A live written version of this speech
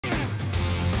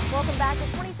Welcome back. The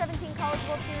 2017 College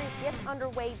World Series gets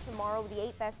underway tomorrow. The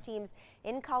 8 best teams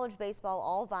in college baseball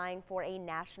all vying for a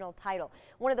national title.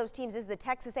 One of those teams is the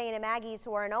Texas A&M Aggies,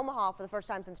 who are in Omaha for the first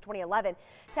time since 2011.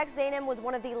 Texas A&M was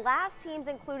one of the last teams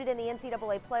included in the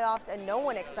NCAA playoffs, and no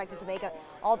one expected to make it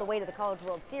all the way to the College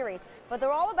World Series. But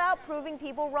they're all about proving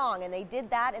people wrong, and they did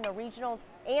that in the regionals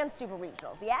and super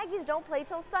regionals. The Aggies don't play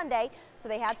till Sunday, so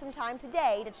they had some time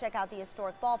today to check out the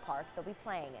historic ballpark they'll be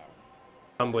playing in.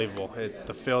 Unbelievable.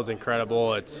 The field's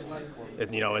incredible. It's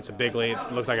a big league.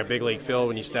 It looks like a big league field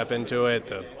when you step into it.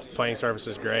 The playing surface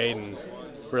is great, and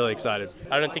really excited.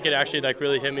 I didn't think it actually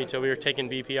really hit me till we were taking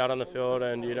BP out on the field,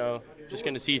 and just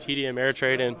going to see TD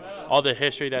Ameritrade and all the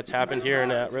history that's happened here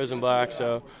and at Rosenblatt.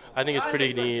 So I think it's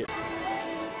pretty neat.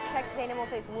 Texas A&M will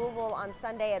face Louisville on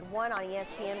Sunday at 1 on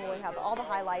ESPN. We'll have all the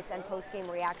highlights and post-game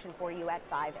reaction for you at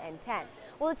 5 and 10.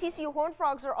 Well, the TCU Horned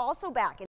Frogs are also back.